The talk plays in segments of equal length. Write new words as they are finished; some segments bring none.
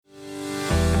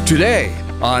Today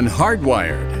on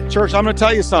Hardwired. Church, I'm going to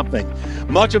tell you something.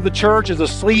 Much of the church is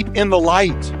asleep in the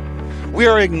light. We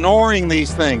are ignoring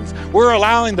these things. We're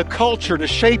allowing the culture to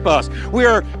shape us. We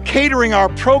are catering our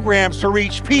programs to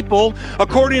reach people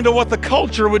according to what the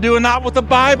culture would do and not what the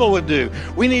Bible would do.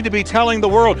 We need to be telling the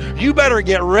world, you better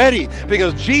get ready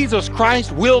because Jesus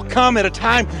Christ will come at a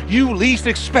time you least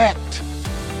expect.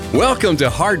 Welcome to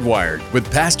Hardwired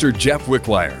with Pastor Jeff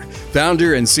Wickwire,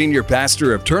 founder and senior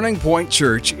pastor of Turning Point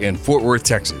Church in Fort Worth,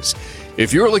 Texas.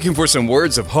 If you're looking for some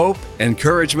words of hope,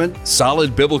 encouragement,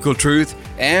 solid biblical truth,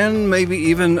 and maybe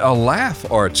even a laugh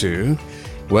or two,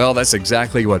 well, that's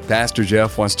exactly what Pastor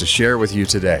Jeff wants to share with you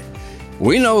today.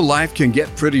 We know life can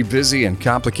get pretty busy and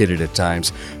complicated at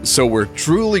times, so we're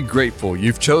truly grateful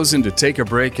you've chosen to take a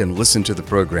break and listen to the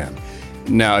program.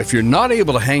 Now, if you're not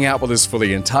able to hang out with us for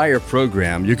the entire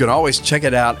program, you can always check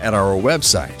it out at our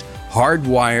website,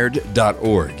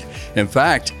 hardwired.org. In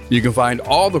fact, you can find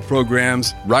all the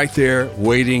programs right there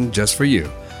waiting just for you.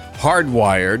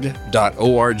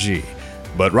 Hardwired.org.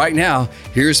 But right now,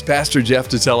 here's Pastor Jeff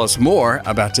to tell us more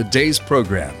about today's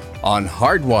program on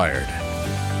Hardwired.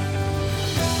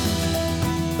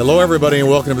 Hello, everybody, and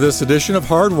welcome to this edition of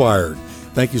Hardwired.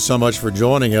 Thank you so much for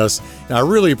joining us. And I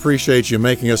really appreciate you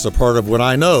making us a part of what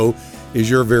I know is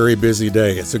your very busy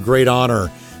day. It's a great honor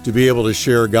to be able to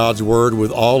share God's Word with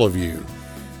all of you.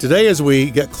 Today, as we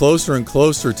get closer and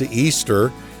closer to Easter,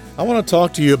 I want to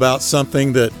talk to you about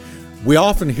something that we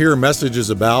often hear messages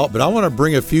about, but I want to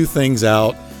bring a few things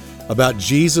out about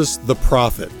Jesus the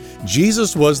prophet.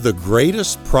 Jesus was the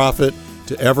greatest prophet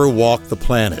to ever walk the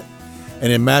planet.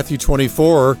 And in Matthew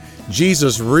 24,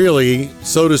 Jesus really,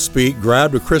 so to speak,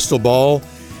 grabbed a crystal ball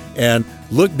and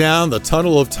looked down the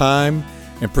tunnel of time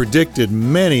and predicted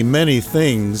many, many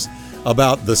things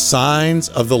about the signs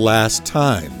of the last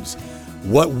times.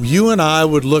 What you and I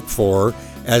would look for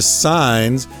as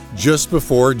signs just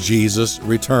before Jesus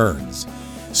returns.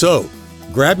 So,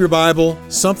 grab your Bible,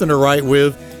 something to write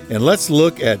with, and let's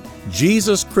look at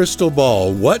Jesus' crystal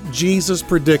ball, what Jesus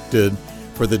predicted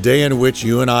for the day in which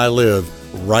you and I live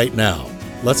right now.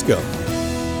 Let's go.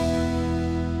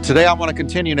 Today I want to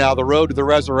continue now the road to the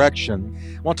resurrection.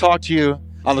 I want to talk to you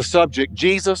on the subject,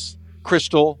 Jesus'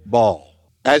 crystal ball.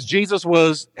 As Jesus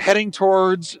was heading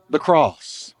towards the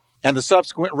cross and the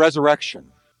subsequent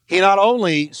resurrection, he not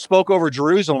only spoke over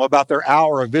Jerusalem about their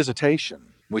hour of visitation.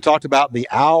 We talked about the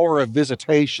hour of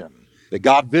visitation, that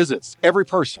God visits every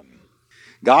person.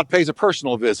 God pays a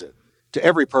personal visit to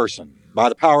every person by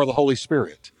the power of the Holy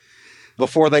Spirit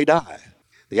before they die.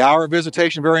 The hour of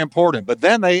visitation, very important. But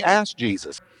then they asked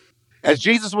Jesus. As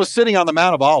Jesus was sitting on the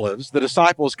Mount of Olives, the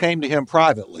disciples came to him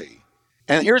privately.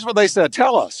 And here's what they said,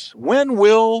 "Tell us, when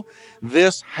will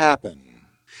this happen?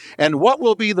 And what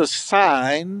will be the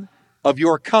sign of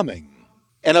your coming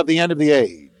and of the end of the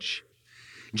age?"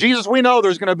 Jesus, we know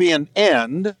there's going to be an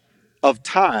end of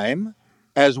time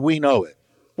as we know it.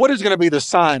 What is going to be the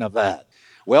sign of that?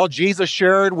 Well, Jesus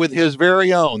shared with his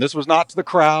very own. This was not to the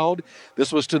crowd.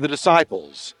 This was to the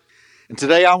disciples. And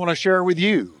today I want to share with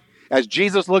you, as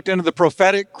Jesus looked into the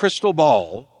prophetic crystal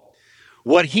ball,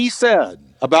 what he said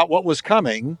about what was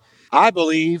coming, I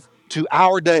believe, to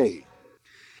our day.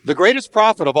 The greatest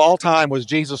prophet of all time was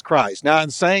Jesus Christ. Now, in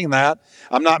saying that,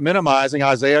 I'm not minimizing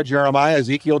Isaiah, Jeremiah,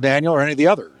 Ezekiel, Daniel, or any of the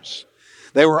others.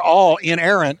 They were all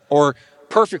inerrant or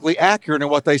perfectly accurate in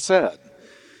what they said.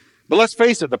 But let's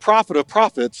face it, the prophet of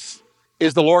prophets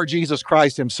is the Lord Jesus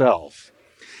Christ himself.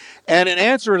 And in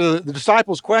answer to the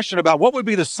disciples' question about what would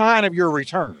be the sign of your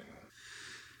return,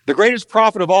 the greatest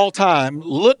prophet of all time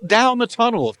looked down the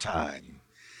tunnel of time,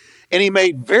 and he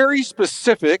made very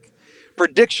specific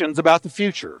predictions about the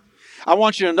future. I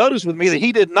want you to notice with me that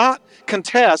he did not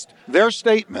contest their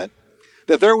statement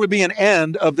that there would be an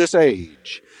end of this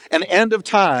age, an end of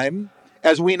time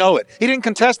as we know it. He didn't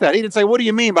contest that. He didn't say, "What do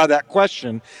you mean by that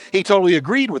question?" He totally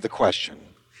agreed with the question,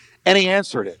 and he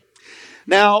answered it.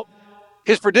 Now,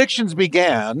 his predictions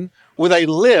began with a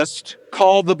list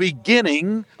called the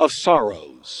beginning of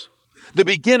sorrows. The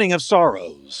beginning of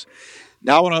sorrows.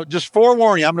 Now, I want to just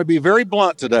forewarn you, I'm going to be very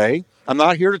blunt today. I'm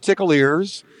not here to tickle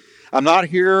ears. I'm not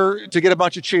here to get a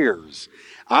bunch of cheers.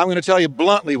 I'm going to tell you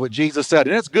bluntly what Jesus said.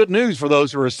 And it's good news for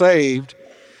those who are saved,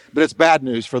 but it's bad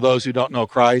news for those who don't know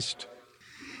Christ.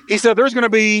 He said there's going to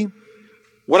be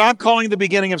what I'm calling the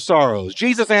beginning of sorrows.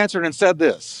 Jesus answered and said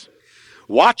this,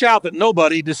 "Watch out that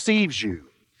nobody deceives you.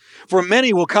 For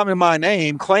many will come in my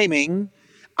name claiming,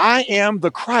 'I am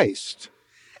the Christ.'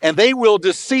 And they will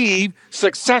deceive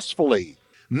successfully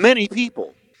many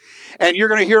people. And you're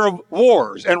going to hear of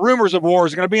wars, and rumors of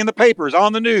wars are going to be in the papers,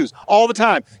 on the news, all the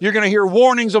time. You're going to hear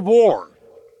warnings of war.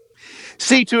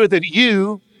 See to it that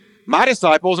you My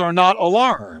disciples are not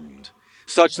alarmed.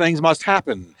 Such things must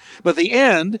happen. But the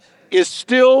end is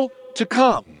still to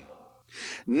come.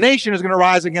 Nation is going to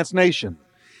rise against nation.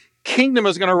 Kingdom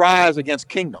is going to rise against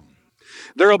kingdom.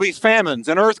 There will be famines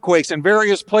and earthquakes in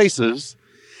various places,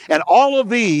 and all of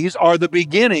these are the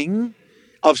beginning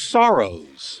of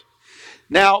sorrows.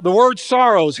 Now, the word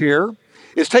sorrows here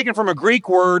is taken from a Greek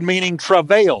word meaning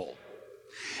travail.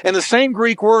 And the same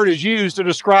Greek word is used to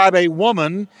describe a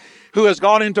woman who has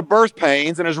gone into birth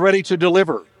pains and is ready to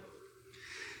deliver.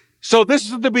 So this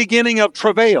is the beginning of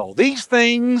travail. These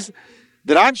things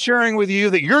that I'm sharing with you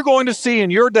that you're going to see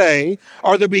in your day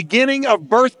are the beginning of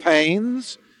birth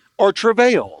pains or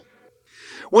travail.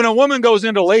 When a woman goes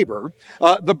into labor,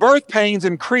 the birth pains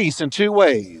increase in two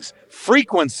ways: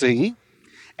 frequency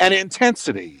and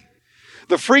intensity.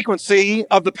 The frequency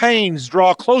of the pains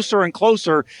draw closer and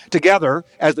closer together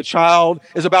as the child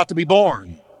is about to be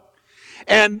born.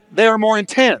 And they are more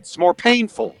intense, more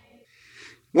painful.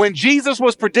 When Jesus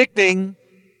was predicting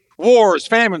wars,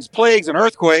 famines, plagues, and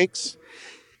earthquakes,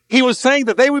 he was saying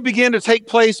that they would begin to take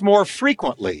place more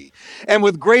frequently and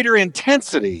with greater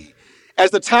intensity as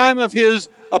the time of his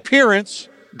appearance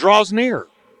draws near.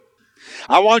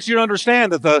 I want you to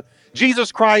understand that the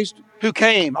Jesus Christ who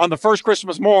came on the first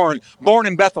Christmas morn, born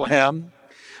in Bethlehem,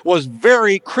 was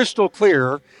very crystal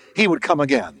clear he would come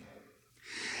again.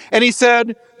 And he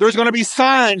said there's going to be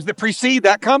signs that precede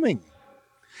that coming.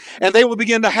 And they will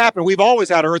begin to happen. We've always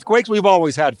had earthquakes. We've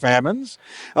always had famines.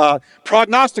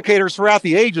 Prognosticators throughout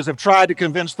the ages have tried to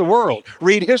convince the world,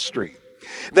 read history,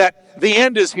 that the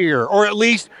end is here, or at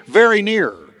least very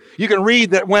near. You can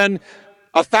read that when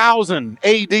 1000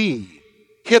 AD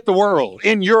hit the world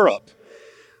in Europe,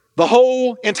 the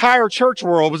whole entire church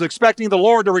world was expecting the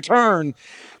Lord to return.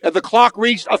 The clock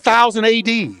reached 1000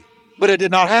 AD, but it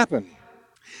did not happen.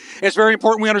 It's very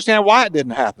important we understand why it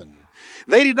didn't happen.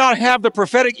 They did not have the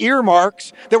prophetic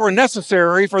earmarks that were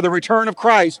necessary for the return of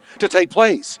Christ to take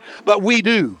place, but we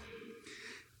do.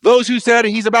 Those who said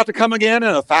he's about to come again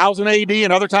in 1000 AD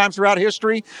and other times throughout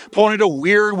history pointed to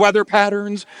weird weather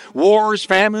patterns, wars,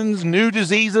 famines, new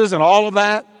diseases, and all of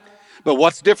that. But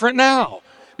what's different now?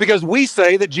 Because we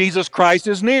say that Jesus Christ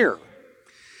is near.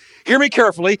 Hear me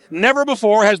carefully. Never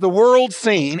before has the world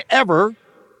seen, ever,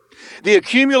 the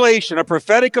accumulation of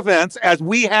prophetic events as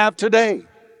we have today.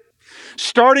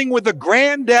 Starting with the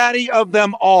granddaddy of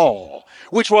them all,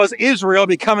 which was Israel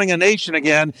becoming a nation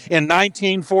again in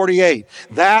 1948.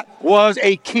 That was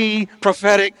a key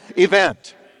prophetic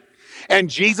event. And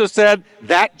Jesus said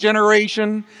that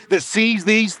generation that sees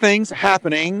these things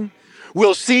happening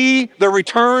will see the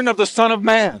return of the Son of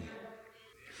Man.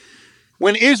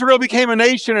 When Israel became a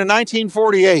nation in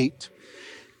 1948,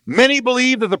 many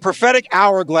believed that the prophetic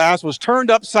hourglass was turned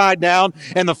upside down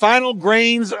and the final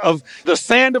grains of the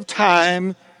sand of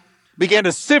time began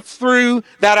to sift through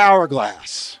that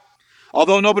hourglass.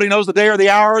 Although nobody knows the day or the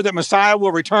hour that Messiah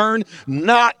will return,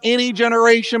 not any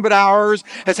generation but ours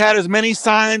has had as many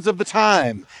signs of the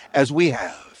time as we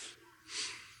have.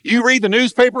 You read the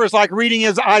newspaper, it's like reading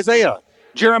Isaiah,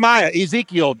 Jeremiah,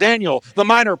 Ezekiel, Daniel, the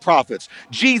minor prophets,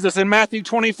 Jesus in Matthew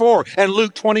 24 and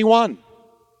Luke 21.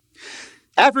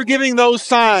 After giving those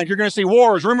signs, you're going to see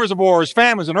wars, rumors of wars,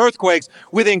 famines, and earthquakes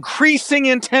with increasing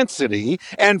intensity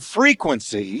and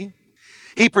frequency.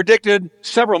 He predicted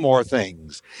several more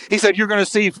things. He said you're going to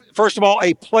see, first of all,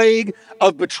 a plague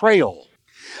of betrayal.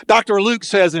 Dr. Luke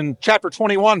says in chapter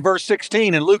 21, verse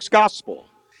 16 in Luke's gospel,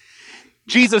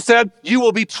 Jesus said, you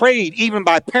will be betrayed even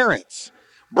by parents,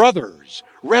 brothers,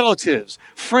 relatives,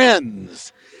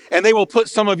 friends, and they will put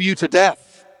some of you to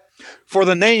death for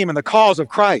the name and the cause of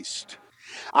Christ.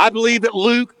 I believe that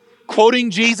Luke, quoting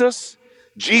Jesus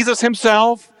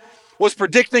himself, was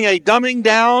predicting a dumbing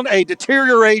down, a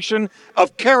deterioration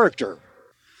of character.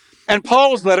 And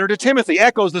Paul's letter to Timothy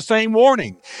echoes the same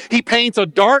warning. He paints a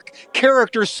dark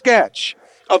character sketch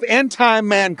of end-time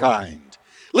mankind.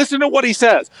 Listen to what he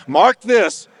says. Mark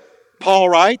this, Paul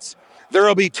writes, there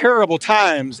will be terrible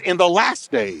times in the last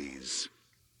days.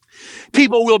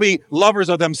 People will be lovers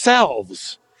of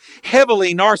themselves,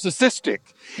 heavily narcissistic.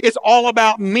 It's all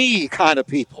about me kind of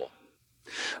people.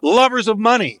 Lovers of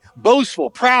money, boastful,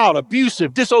 proud,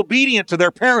 abusive, disobedient to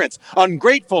their parents,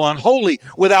 ungrateful, unholy,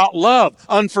 without love,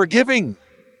 unforgiving,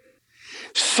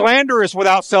 slanderous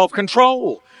without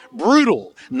self-control,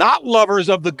 brutal, not lovers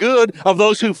of the good of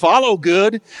those who follow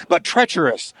good, but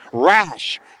treacherous,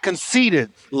 rash,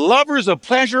 conceited, lovers of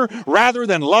pleasure rather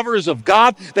than lovers of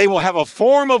God. They will have a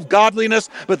form of godliness,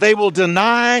 but they will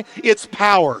deny its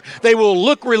power. They will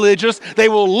look religious, they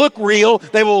will look real,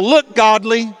 they will look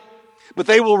godly, but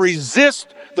they will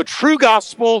resist the true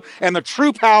gospel and the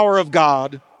true power of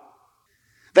God.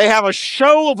 They have a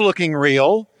show of looking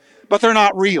real, but they're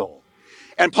not real.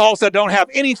 And Paul said, don't have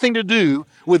anything to do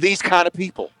with these kind of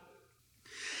people.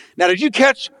 Now, did you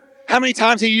catch how many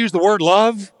times he used the word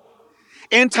love?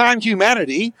 End time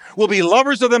humanity will be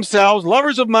lovers of themselves,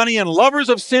 lovers of money, and lovers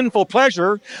of sinful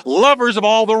pleasure, lovers of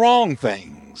all the wrong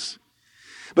things.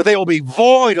 But they will be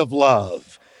void of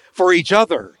love for each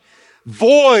other,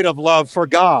 void of love for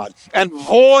God, and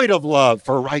void of love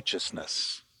for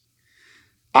righteousness.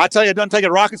 I tell you, it doesn't take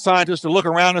a rocket scientist to look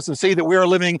around us and see that we are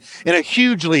living in a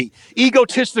hugely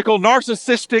egotistical,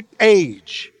 narcissistic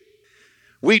age.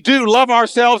 We do love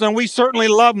ourselves, and we certainly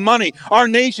love money. Our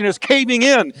nation is caving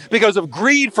in because of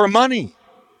greed for money.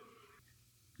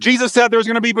 Jesus said there's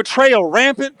going to be betrayal,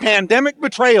 rampant pandemic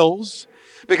betrayals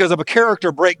because of a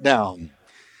character breakdown.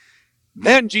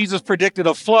 Then Jesus predicted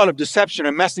a flood of deception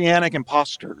and messianic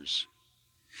imposters.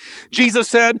 Jesus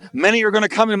said, many are going to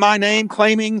come in my name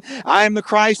claiming I am the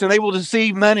Christ, and they will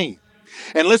deceive many.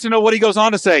 And listen to what he goes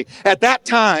on to say. At that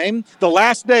time, the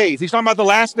last days, he's talking about the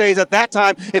last days. At that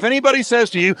time, if anybody says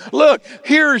to you, look,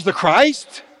 here's the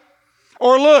Christ,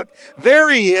 or look, there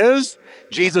he is,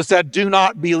 Jesus said, do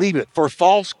not believe it, for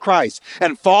false Christs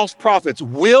and false prophets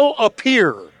will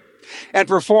appear and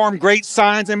perform great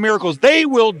signs and miracles. They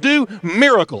will do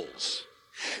miracles.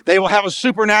 They will have a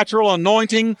supernatural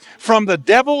anointing from the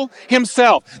devil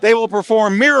himself. They will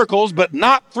perform miracles, but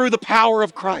not through the power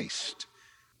of Christ.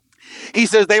 He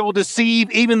says they will deceive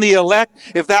even the elect,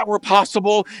 if that were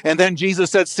possible. And then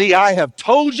Jesus said, see, I have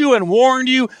told you and warned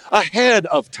you ahead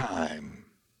of time.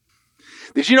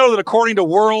 Did you know that according to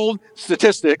world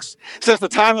statistics, since the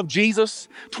time of Jesus,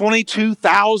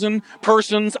 22,000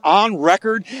 persons on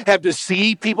record have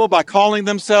deceived people by calling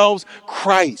themselves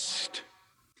Christ?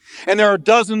 And there are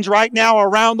dozens right now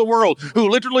around the world who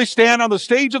literally stand on the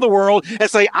stage of the world and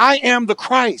say, I am the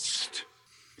Christ.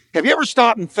 Have you ever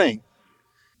stopped and think?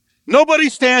 Nobody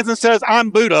stands and says,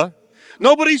 I'm Buddha.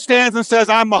 Nobody stands and says,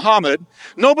 I'm Muhammad.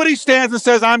 Nobody stands and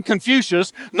says, I'm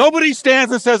Confucius. Nobody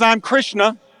stands and says, I'm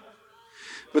Krishna.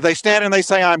 But they stand and they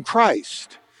say, I'm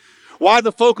Christ. Why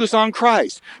the focus on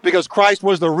Christ? Because Christ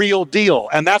was the real deal.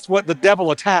 And that's what the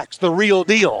devil attacks, the real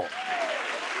deal.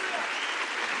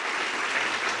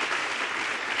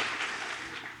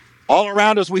 All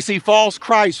around us, we see false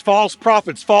Christs, false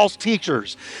prophets, false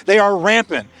teachers. They are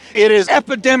rampant. It is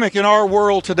epidemic in our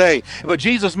world today. But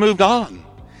Jesus moved on.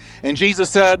 And Jesus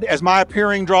said, as my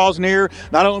appearing draws near,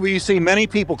 not only will you see many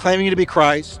people claiming to be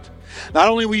Christ, not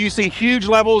only will you see huge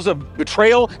levels of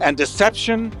betrayal and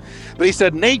deception, but he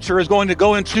said, nature is going to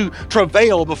go into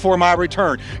travail before my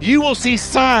return. You will see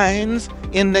signs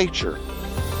in nature.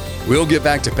 We'll get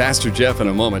back to Pastor Jeff in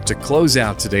a moment to close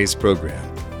out today's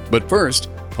program. But first,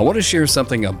 I want to share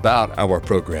something about our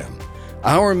program.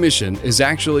 Our mission is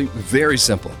actually very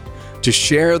simple: to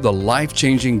share the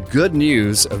life-changing good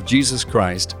news of Jesus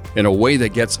Christ in a way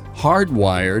that gets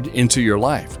hardwired into your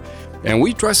life. And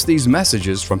we trust these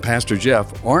messages from Pastor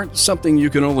Jeff aren't something you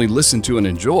can only listen to and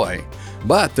enjoy,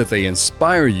 but that they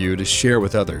inspire you to share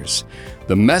with others.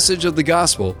 The message of the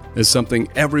gospel is something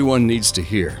everyone needs to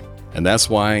hear, and that's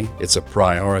why it's a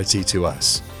priority to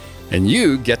us. And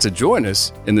you get to join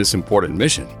us in this important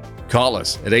mission. Call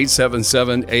us at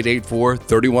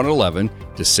 877-884-3111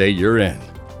 to say you're in,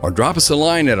 or drop us a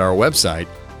line at our website,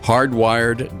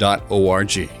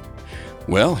 hardwired.org.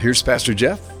 Well, here's Pastor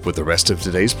Jeff with the rest of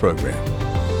today's program.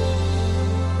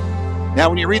 Now,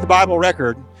 when you read the Bible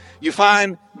record, you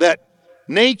find that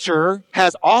nature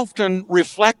has often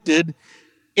reflected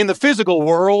in the physical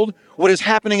world what is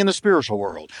happening in the spiritual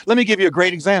world. Let me give you a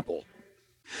great example.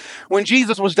 When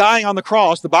Jesus was dying on the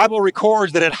cross, the Bible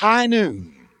records that at high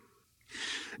noon,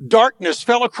 darkness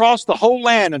fell across the whole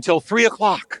land until 3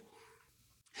 o'clock.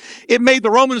 It made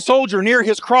the Roman soldier near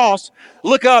his cross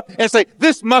look up and say,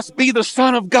 this must be the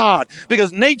Son of God,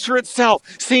 because nature itself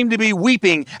seemed to be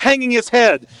weeping, hanging its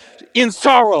head in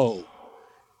sorrow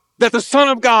that the Son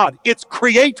of God, its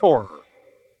creator,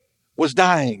 was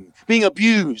dying, being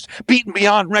abused, beaten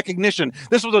beyond recognition.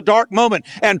 This was a dark moment,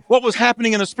 and what was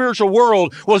happening in the spiritual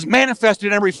world was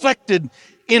manifested and reflected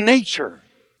in nature.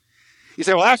 You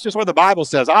say, well, that's just what the Bible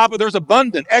says. But there's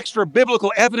abundant extra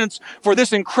biblical evidence for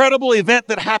this incredible event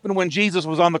that happened when Jesus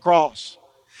was on the cross.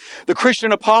 The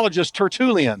Christian apologist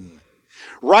Tertullian,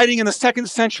 writing in the 2nd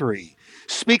century,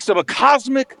 speaks of a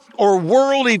cosmic or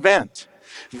world event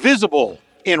visible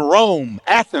in Rome,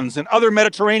 Athens, and other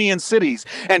Mediterranean cities,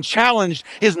 and challenged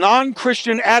his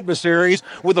non-Christian adversaries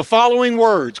with the following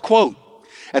words, quote,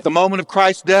 at the moment of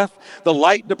Christ's death, the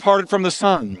light departed from the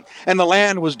sun, and the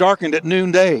land was darkened at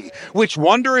noonday, which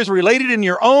wonder is related in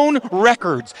your own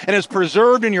records and is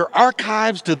preserved in your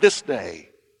archives to this day.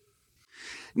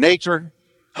 Nature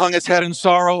hung his head in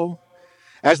sorrow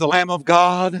as the Lamb of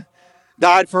God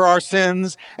died for our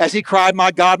sins, as he cried,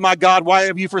 my God, why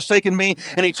have you forsaken me?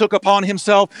 And he took upon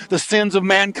himself the sins of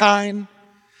mankind.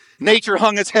 Nature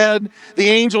hung its head. The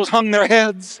angels hung their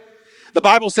heads. The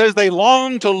Bible says they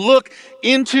longed to look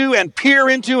into and peer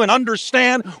into and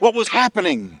understand what was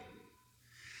happening.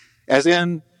 As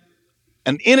in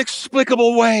an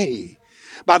inexplicable way,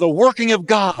 by the working of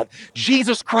God,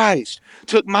 Jesus Christ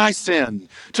took my sin,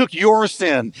 took your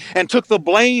sin, and took the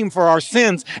blame for our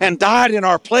sins and died in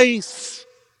our place.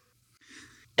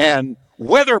 And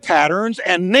weather patterns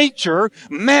and nature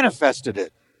manifested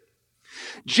it.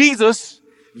 Jesus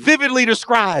vividly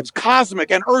describes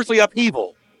cosmic and earthly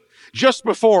upheaval just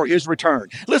before his return.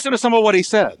 Listen to some of what he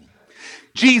said.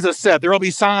 Jesus said there will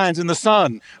be signs in the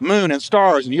sun, moon, and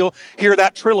stars, and you'll hear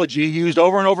that trilogy used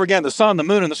over and over again, the sun, the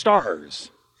moon, and the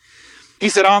stars. He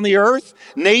said, on the earth,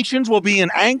 nations will be in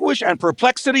anguish and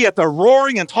perplexity at the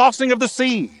roaring and tossing of the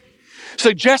sea,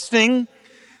 suggesting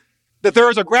that there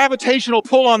is a gravitational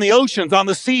pull on the oceans, on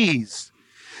the seas,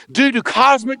 due to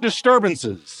cosmic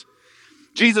disturbances.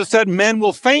 Jesus said men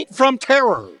will faint from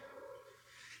terror,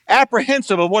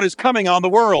 apprehensive of what is coming on the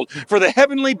world, for the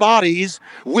heavenly bodies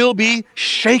will be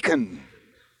shaken.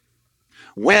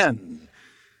 When?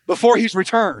 Before his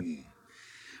return.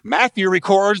 Matthew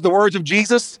records the words of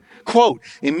Jesus. Quote,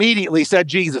 immediately said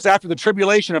Jesus, after the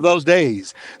tribulation of those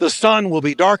days, the sun will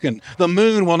be darkened, the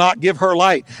moon will not give her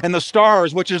light, and the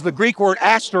stars, which is the Greek word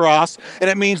asteros, and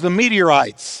it means the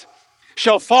meteorites,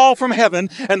 shall fall from heaven,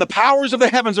 and the powers of the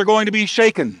heavens are going to be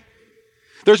shaken.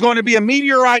 There's going to be a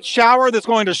meteorite shower that's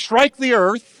going to strike the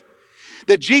earth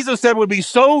that Jesus said would be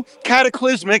so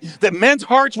cataclysmic that men's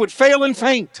hearts would fail and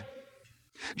faint.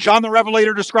 John the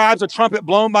Revelator describes a trumpet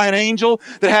blown by an angel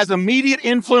that has immediate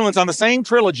influence on the same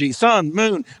trilogy, sun,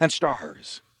 moon, and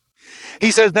stars.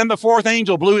 He says, then the fourth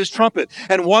angel blew his trumpet,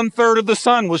 and 1/3 of the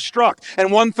sun was struck, and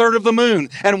 1/3 of the moon,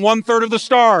 and 1/3 of the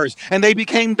stars, and they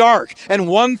became dark, and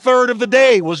 1/3 of the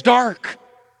day was dark.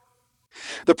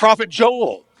 The prophet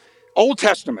Joel, Old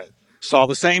Testament, saw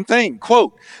the same thing.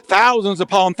 Quote, thousands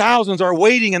upon thousands are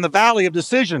waiting in the valley of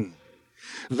decision.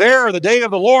 There, the day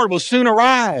of the Lord will soon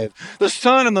arrive. The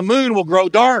sun and the moon will grow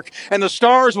dark, and the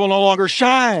stars will no longer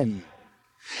shine.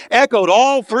 Echoed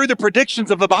all through the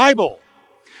predictions of the Bible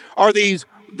are these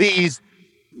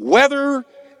weather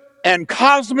and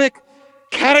cosmic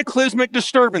cataclysmic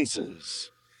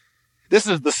disturbances. This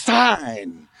is the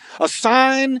sign, a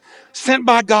sign sent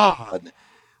by God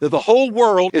that the whole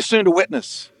world is soon to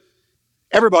witness.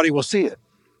 Everybody will see it.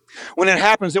 When it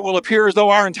happens, it will appear as though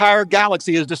our entire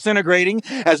galaxy is disintegrating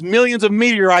as millions of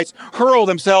meteorites hurl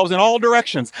themselves in all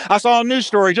directions. I saw a news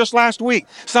story just last week,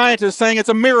 scientists saying it's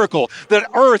a miracle that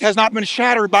Earth has not been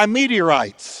shattered by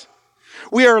meteorites.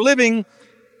 We are living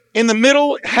in the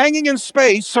middle, hanging in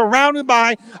space, surrounded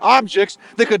by objects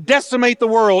that could decimate the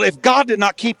world if God did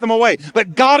not keep them away.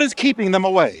 But God is keeping them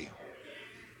away.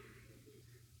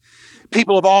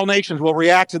 People of all nations will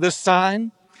react to this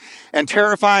sign, and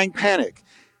terrifying panic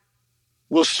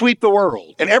will sweep the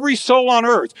world, and every soul on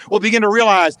earth will begin to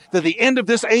realize that the end of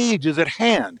this age is at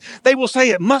hand. They will say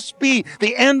it must be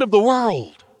the end of the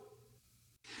world.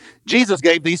 Jesus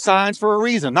gave these signs for a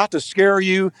reason, not to scare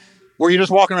you where you're just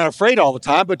walking around afraid all the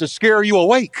time, but to scare you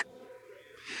awake.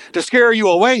 To scare you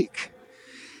awake.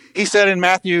 He said in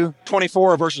Matthew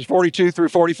 24, verses 42 through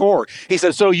 44, he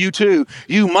said, so you too,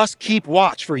 you must keep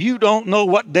watch, for you don't know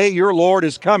what day your Lord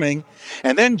is coming.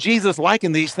 And then Jesus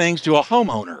likened these things to a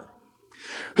homeowner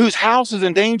whose house is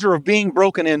in danger of being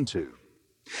broken into.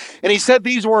 And he said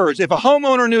these words, if a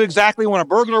homeowner knew exactly when a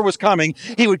burglar was coming,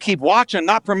 he would keep watch and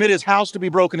not permit his house to be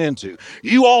broken into.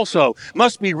 You also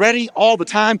must be ready all the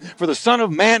time, for the Son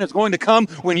of Man is going to come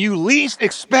when you least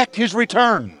expect his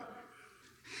return.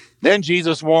 Then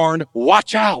Jesus warned,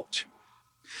 watch out.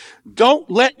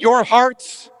 Don't let your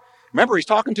hearts, remember he's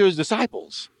talking to his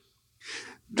disciples,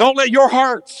 don't let your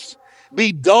hearts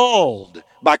be dulled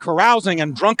by carousing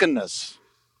and drunkenness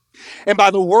and by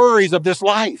the worries of this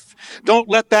life. Don't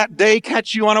let that day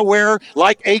catch you unaware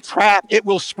like a trap. It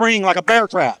will spring like a bear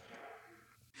trap.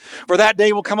 For that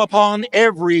day will come upon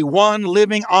everyone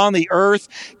living on the earth.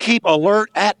 Keep alert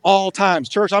at all times.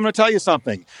 Church, I'm going to tell you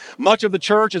something. Much of the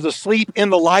church is asleep in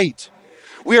the light.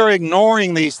 We are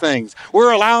ignoring these things.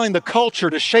 We're allowing the culture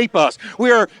to shape us.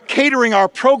 We are catering our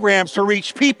programs to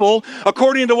reach people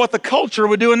according to what the culture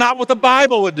would do and not what the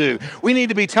Bible would do. We need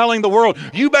to be telling the world,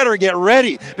 you better get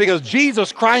ready because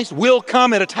Jesus Christ will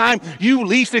come at a time you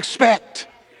least expect.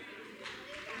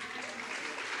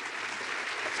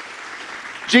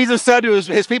 Jesus said to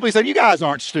his people, he said, you guys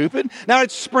aren't stupid. Now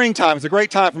it's springtime. It's a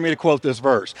great time for me to quote this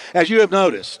verse. As you have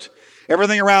noticed,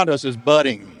 Everything around us is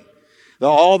budding.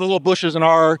 All the little bushes in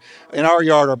our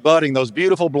yard are budding, those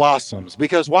beautiful blossoms.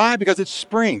 Because why? Because it's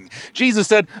spring. Jesus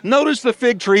said, notice the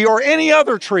fig tree or any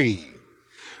other tree.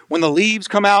 When the leaves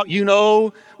come out, you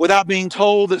know without being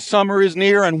told that summer is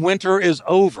near and winter is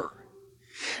over.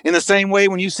 In the same way,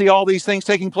 when you see all these things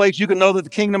taking place, you can know that the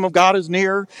kingdom of God is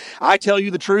near. I tell you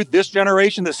the truth, this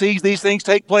generation that sees these things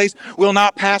take place will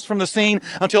not pass from the scene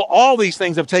until all these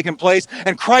things have taken place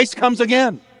and Christ comes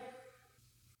again.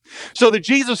 So that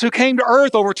Jesus, who came to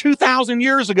earth over 2,000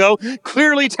 years ago,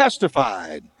 clearly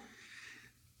testified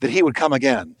that he would come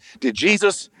again. Did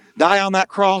Jesus die on that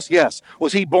cross? Yes.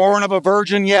 Was he born of a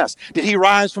virgin? Yes. Did he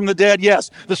rise from the dead? Yes.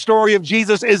 The story of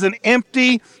Jesus is an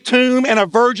empty tomb and a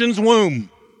virgin's womb.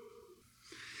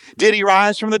 Did he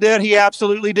rise from the dead? He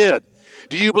absolutely did.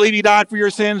 Do you believe he died for your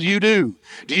sins? You do.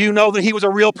 Do you know that he was a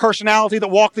real personality that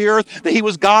walked the earth, that he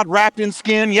was God wrapped in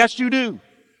skin? Yes, you do.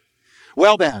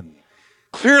 Well then,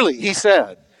 clearly he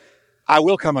said, I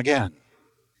will come again.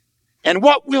 And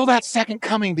what will that second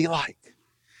coming be like?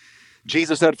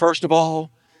 Jesus said, first of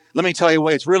all, let me tell you the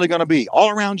way it's really going to be all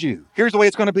around you. Here's the way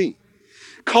it's going to be.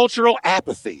 Cultural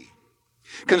apathy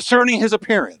concerning his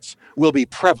appearance will be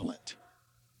prevalent.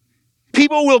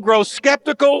 People will grow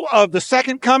skeptical of the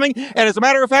second coming, and as a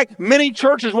matter of fact, many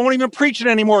churches won't even preach it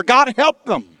anymore. God help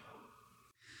them.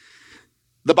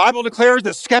 The Bible declares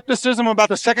that skepticism about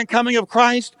the second coming of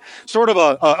Christ, sort of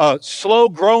a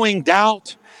slow-growing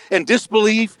doubt and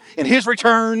disbelief in his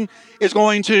return, is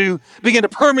going to begin to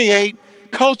permeate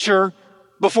culture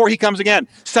before he comes again.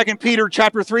 2 Peter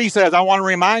chapter 3 says, I want to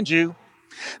remind you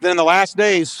that in the last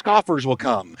days, scoffers will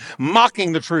come,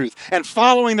 mocking the truth and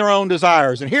following their own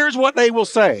desires. And here's what they will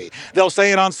say. They'll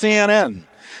say it on CNN.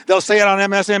 They'll say it on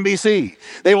MSNBC.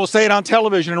 They will say it on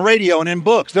television and radio and in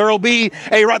books. They're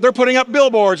putting up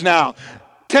billboards now,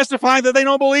 testifying that they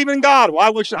don't believe in God. Well,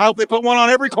 I hope they put one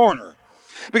on every corner.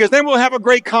 Because then we'll have a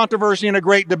great controversy and a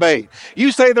great debate.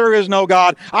 You say there is no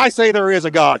God. I say there is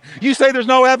a God. You say there's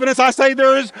no evidence. I say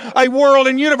there is a world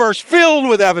and universe filled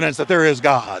with evidence that there is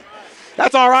God.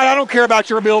 That's all right. I don't care about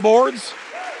your billboards.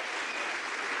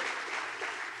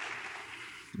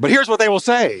 But here's what they will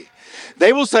say.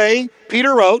 They will say,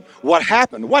 Peter wrote, what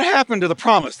happened? What happened to the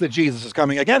promise that Jesus is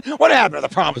coming again? What happened to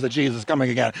the promise that Jesus is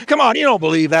coming again? Come on, you don't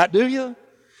believe that, do you?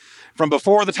 From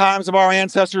before the times of our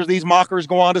ancestors, these mockers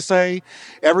go on to say,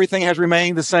 everything has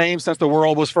remained the same since the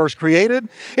world was first created.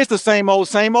 It's the same old,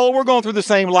 same old. We're going through the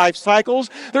same life cycles.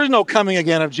 There's no coming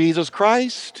again of Jesus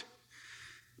Christ.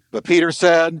 But Peter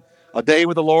said, a day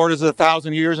with the Lord is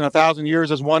 1,000 years, and 1,000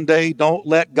 years is one day. Don't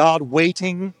let God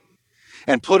waiting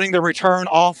and putting the return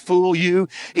off fool you.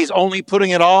 He's only putting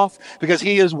it off because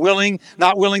he is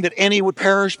not willing that any would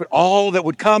perish, but all that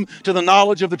would come to the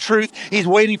knowledge of the truth. He's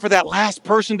waiting for that last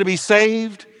person to be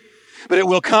saved. But it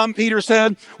will come, Peter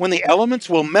said, when the elements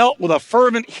will melt with a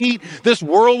fervent heat. This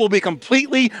world will be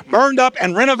completely burned up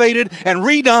and renovated and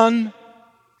redone,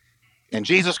 and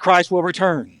Jesus Christ will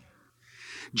return.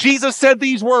 Jesus said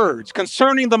these words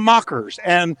concerning the mockers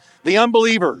and the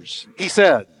unbelievers. He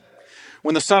said,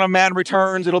 when the Son of Man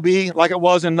returns, it'll be like it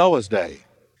was in Noah's day.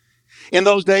 In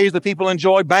those days, the people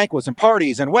enjoyed banquets and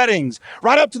parties and weddings,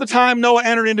 right up to the time Noah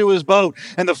entered into his boat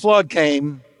and the flood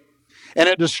came and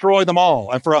it destroyed them all.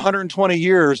 And for 120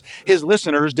 years, his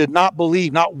listeners did not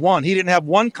believe, not one. He didn't have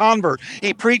one convert.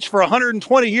 He preached for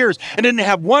 120 years and didn't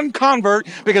have one convert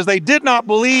because they did not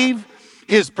believe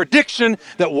his prediction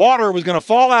that water was going to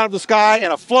fall out of the sky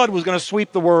and a flood was going to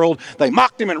sweep the world. They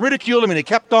mocked him and ridiculed him, and he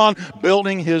kept on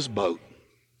building his boat.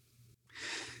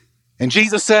 And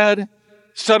Jesus said,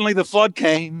 suddenly the flood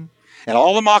came, and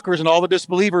all the mockers and all the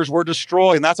disbelievers were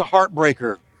destroyed, and that's a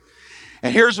heartbreaker.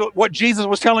 And here's what Jesus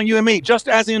was telling you and me, just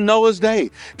as in Noah's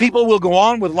day. People will go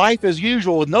on with life as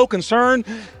usual with no concern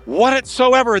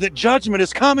whatsoever that judgment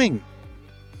is coming.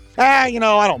 I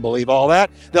don't believe all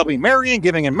that. They'll be marrying,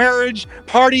 giving in marriage,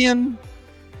 partying,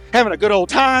 having a good old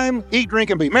time, eat, drink,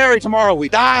 and be merry. Tomorrow we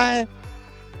die.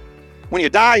 When you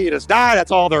die, you just die. That's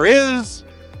all there is.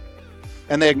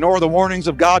 And they ignore the warnings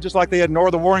of God just like they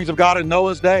ignored the warnings of God in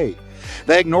Noah's day.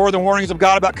 They ignore the warnings of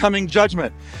God about coming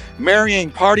judgment,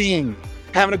 marrying, partying,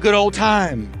 having a good old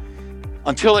time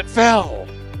until it fell.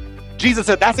 Jesus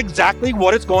said that's exactly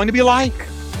what it's going to be like.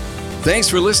 Thanks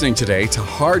for listening today to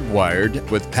Hardwired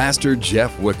with Pastor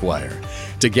Jeff Wickwire.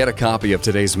 To get a copy of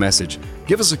today's message,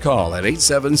 give us a call at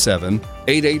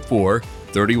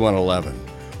 877-884-3111.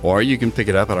 Or you can pick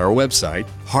it up at our website,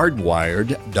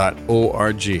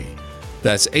 hardwired.org.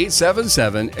 That's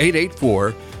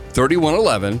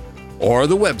 877-884-3111 or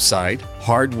the website,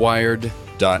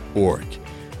 hardwired.org.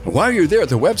 While you're there at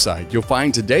the website, you'll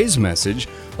find today's message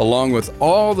along with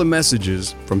all the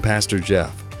messages from Pastor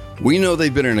Jeff. We know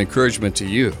they've been an encouragement to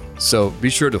you, so be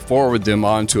sure to forward them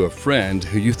on to a friend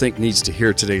who you think needs to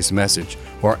hear today's message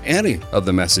or any of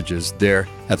the messages there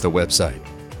at the website.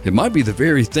 It might be the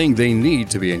very thing they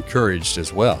need to be encouraged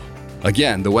as well.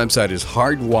 Again, the website is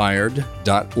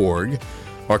hardwired.org,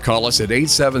 or call us at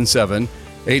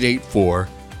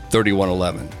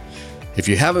 877-884-3111. If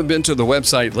you haven't been to the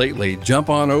website lately, jump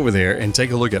on over there and take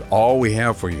a look at all we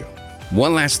have for you.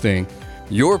 One last thing,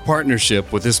 your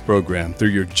partnership with this program through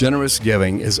your generous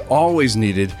giving is always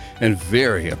needed and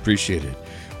very appreciated.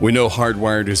 We know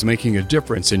Hardwired is making a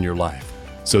difference in your life,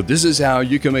 so this is how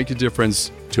you can make a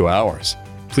difference to ours.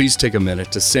 Please take a minute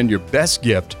to send your best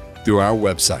gift through our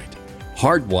website,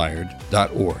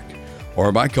 hardwired.org,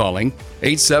 or by calling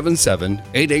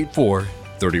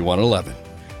 877-884-3111.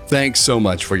 Thanks so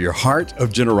much for your heart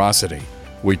of generosity.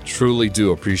 We truly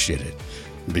do appreciate it.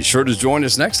 Be sure to join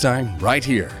us next time right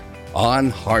here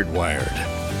on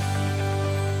Hardwired.